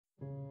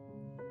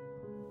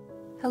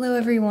Hello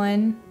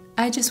everyone.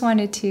 I just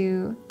wanted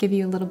to give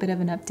you a little bit of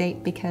an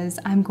update because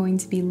I'm going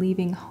to be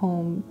leaving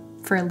home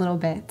for a little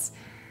bit.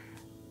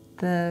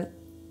 The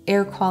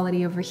air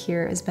quality over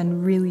here has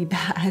been really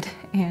bad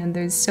and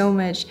there's so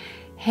much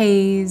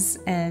haze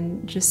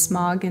and just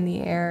smog in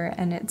the air,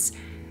 and it's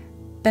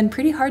been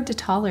pretty hard to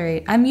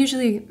tolerate. I'm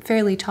usually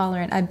fairly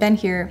tolerant. I've been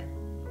here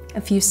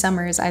a few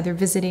summers either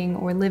visiting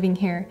or living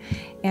here,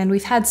 and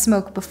we've had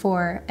smoke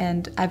before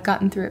and I've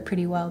gotten through it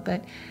pretty well,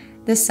 but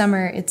this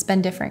summer it's been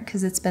different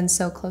because it's been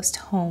so close to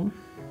home.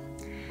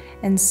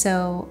 And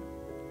so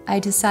I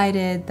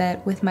decided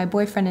that with my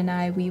boyfriend and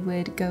I, we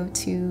would go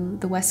to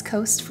the West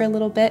Coast for a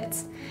little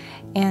bit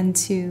and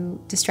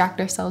to distract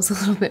ourselves a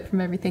little bit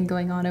from everything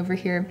going on over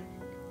here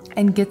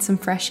and get some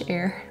fresh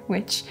air,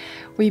 which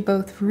we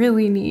both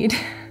really need.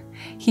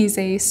 He's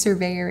a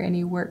surveyor and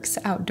he works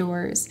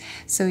outdoors,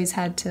 so he's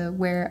had to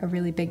wear a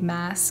really big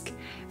mask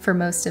for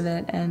most of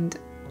it, and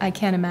I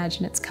can't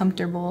imagine it's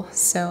comfortable.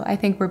 So I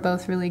think we're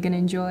both really going to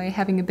enjoy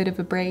having a bit of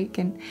a break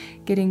and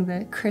getting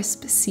the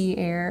crisp sea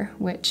air,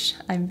 which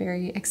I'm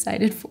very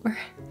excited for.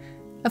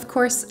 Of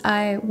course,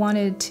 I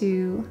wanted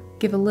to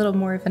give a little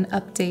more of an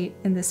update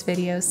in this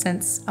video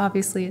since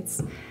obviously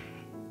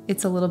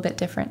it's a little bit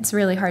different. It's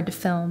really hard to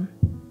film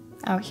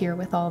out here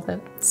with all the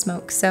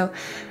smoke. So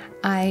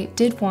I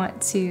did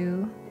want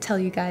to tell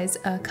you guys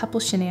a couple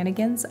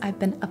shenanigans I've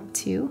been up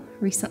to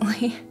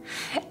recently,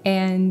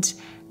 and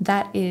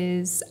that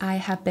is I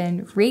have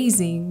been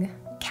raising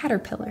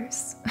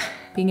caterpillars.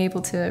 Being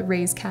able to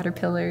raise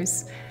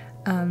caterpillars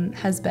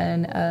has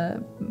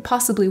been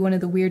possibly one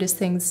of the weirdest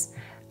things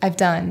I've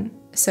done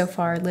so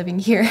far living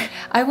here.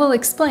 I will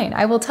explain.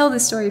 I will tell the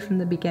story from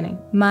the beginning.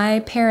 My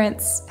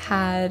parents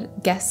had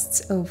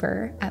guests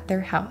over at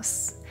their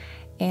house,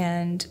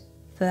 and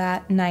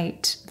that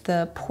night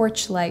the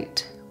porch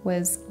light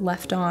was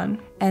left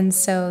on. And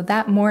so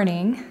that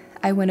morning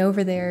I went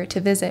over there to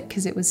visit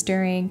because it was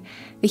during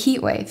the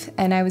heat wave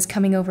and I was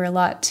coming over a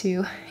lot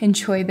to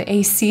enjoy the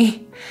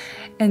AC.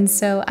 And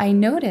so I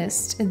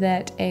noticed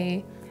that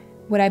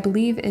what I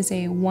believe is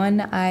a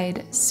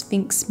one-eyed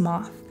sphinx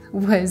moth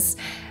was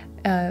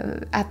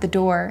at the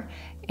door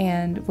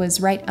and was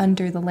right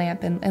under the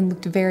lamp and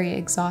looked very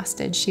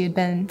exhausted. She had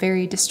been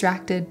very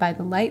distracted by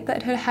the light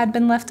that had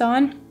been left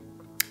on,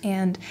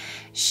 and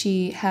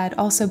she had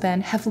also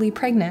been heavily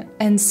pregnant,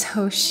 and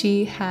so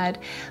she had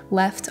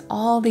left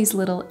all these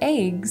little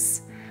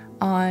eggs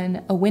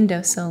on a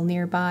windowsill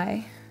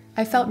nearby.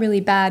 I felt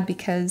really bad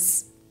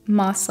because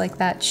moths like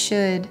that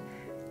should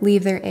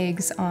leave their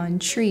eggs on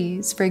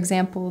trees. For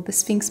example, the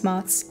sphinx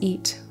moths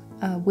eat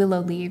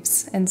willow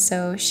leaves, and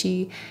so if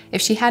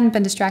she hadn't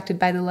been distracted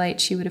by the light,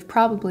 she would have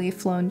probably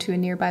flown to a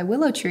nearby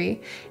willow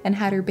tree and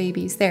had her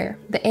babies there.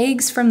 The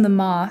eggs from the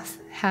moth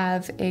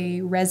have a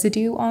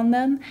residue on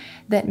them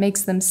that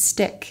makes them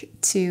stick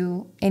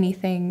to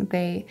anything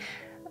they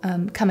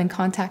come in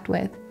contact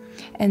with.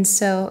 And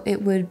so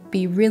it would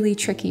be really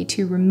tricky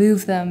to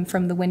remove them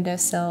from the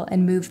windowsill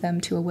and move them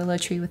to a willow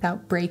tree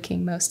without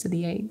breaking most of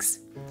the eggs.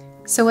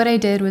 So what I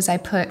did was I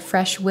put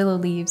fresh willow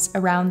leaves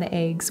around the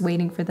eggs,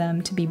 waiting for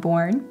them to be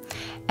born.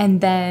 And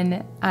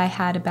then I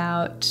had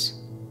about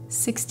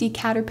 60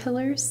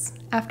 caterpillars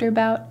after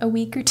about a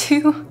week or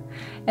two,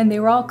 and they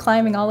were all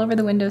climbing all over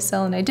the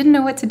windowsill and I didn't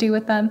know what to do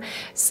with them.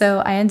 So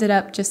I ended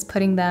up just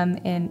putting them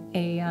in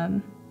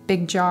a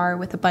big jar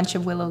with a bunch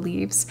of willow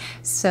leaves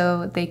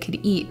so they could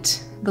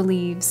eat the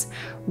leaves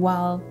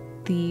while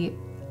the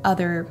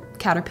other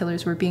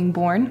caterpillars were being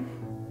born.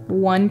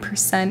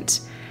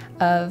 1%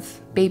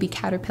 of baby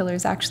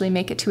caterpillars actually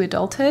make it to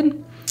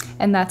adulthood,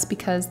 and that's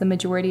because the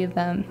majority of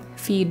them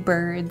feed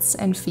birds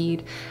and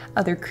feed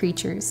other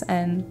creatures,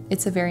 and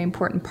it's a very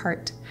important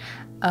part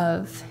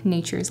of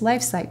nature's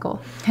life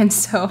cycle. And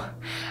so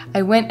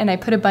I went and I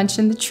put a bunch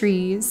in the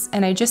trees,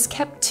 and I just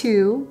kept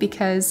 2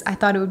 because I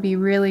thought it would be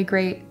really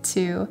great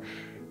to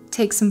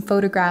take some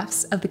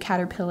photographs of the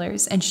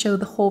caterpillars and show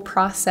the whole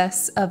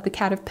process of the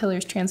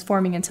caterpillars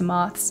transforming into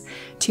moths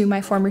to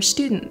my former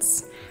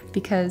students,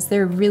 because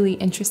they're really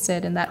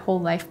interested in that whole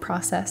life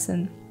process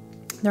and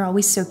they're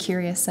always so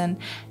curious, and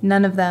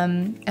none of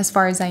them, as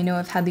far as I know,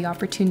 have had the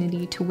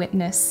opportunity to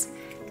witness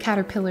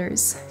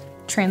caterpillars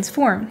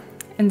transform.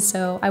 And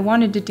so I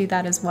wanted to do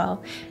that as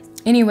well.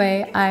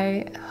 Anyway,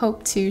 I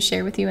hope to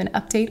share with you an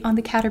update on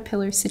the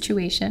caterpillar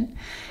situation,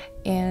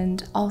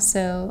 and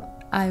also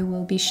I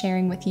will be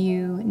sharing with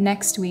you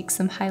next week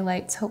some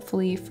highlights,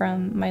 hopefully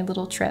from my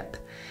little trip.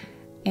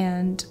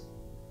 And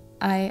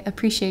I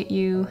appreciate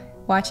you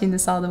watching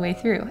this all the way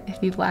through if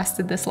you've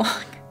lasted this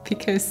long,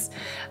 because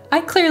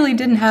I clearly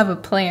didn't have a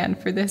plan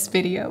for this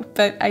video,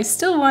 but I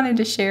still wanted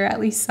to share at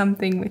least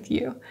something with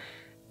you.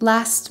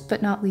 Last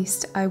but not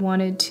least, I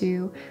wanted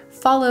to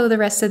follow the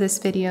rest of this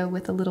video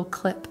with a little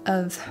clip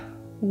of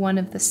one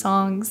of the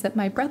songs that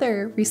my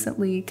brother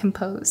recently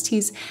composed.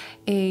 He's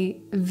a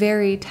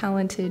very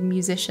talented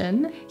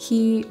musician.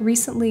 He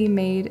recently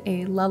made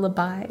a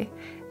lullaby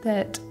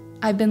that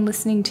I've been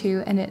listening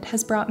to, and it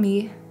has brought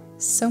me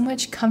so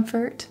much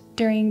comfort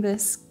during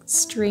this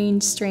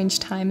strange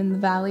time in the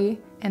valley.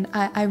 And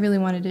I really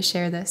wanted to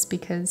share this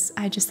because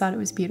I just thought it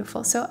was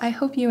beautiful. So I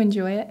hope you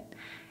enjoy it.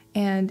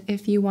 And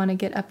if you want to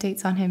get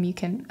updates on him, you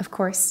can, of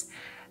course,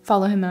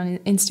 follow him on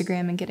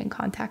Instagram and get in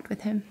contact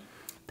with him.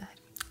 But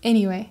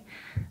anyway,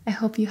 I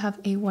hope you have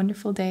a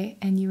wonderful day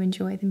and you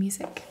enjoy the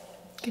music.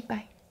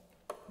 Goodbye.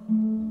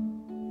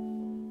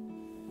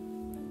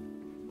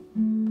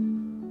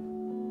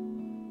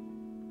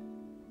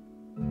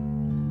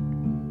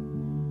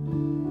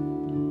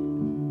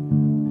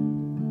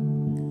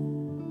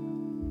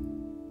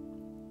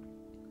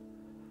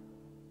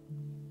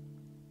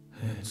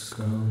 It's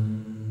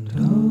grown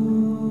dark,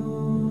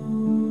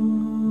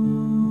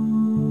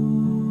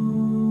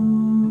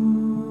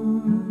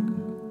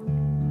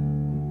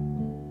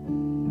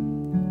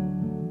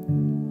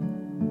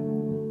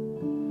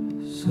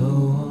 so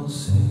I'll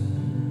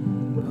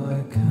sing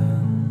by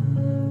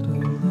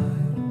candlelight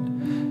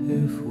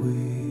if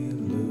we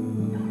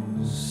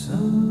lose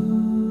sight.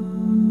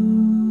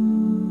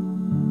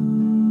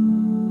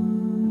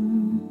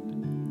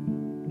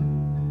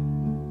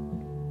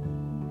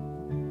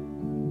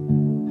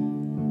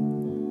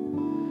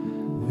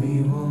 We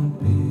won't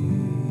be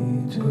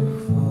too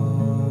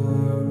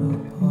far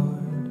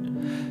apart.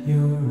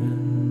 You're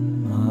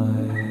in my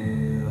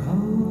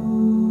heart.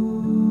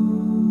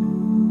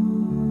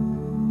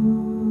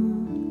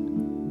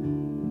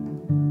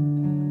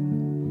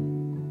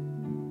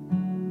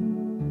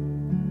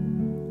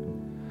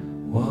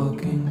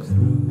 Walking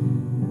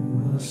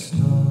through a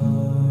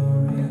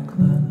starry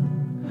glen,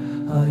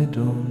 I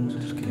don't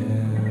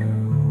care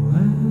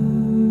when.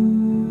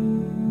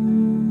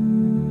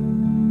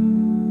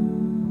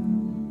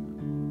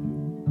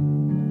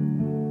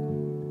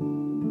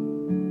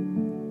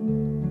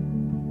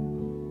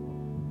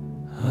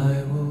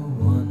 I will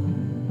one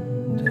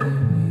day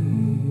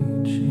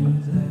meet you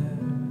there.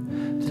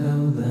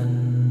 Till then,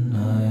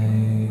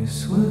 I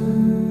swear.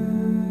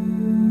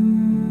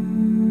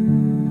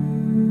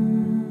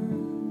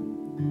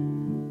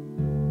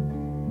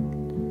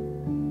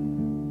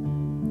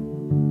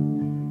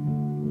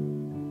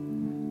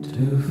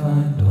 To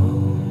find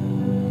all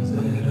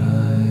that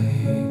I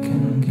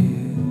can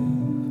give,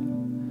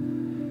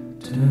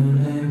 to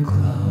name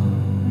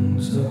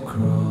clouds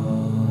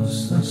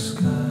across the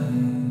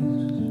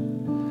skies,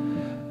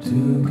 to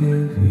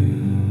give you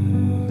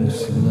this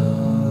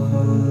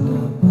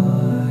lullaby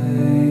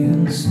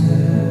and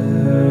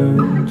stare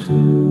into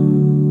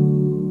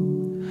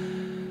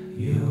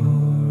your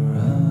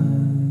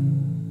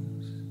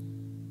eyes.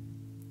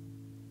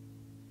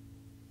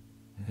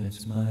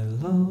 It's my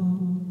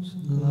love's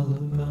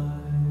lullaby.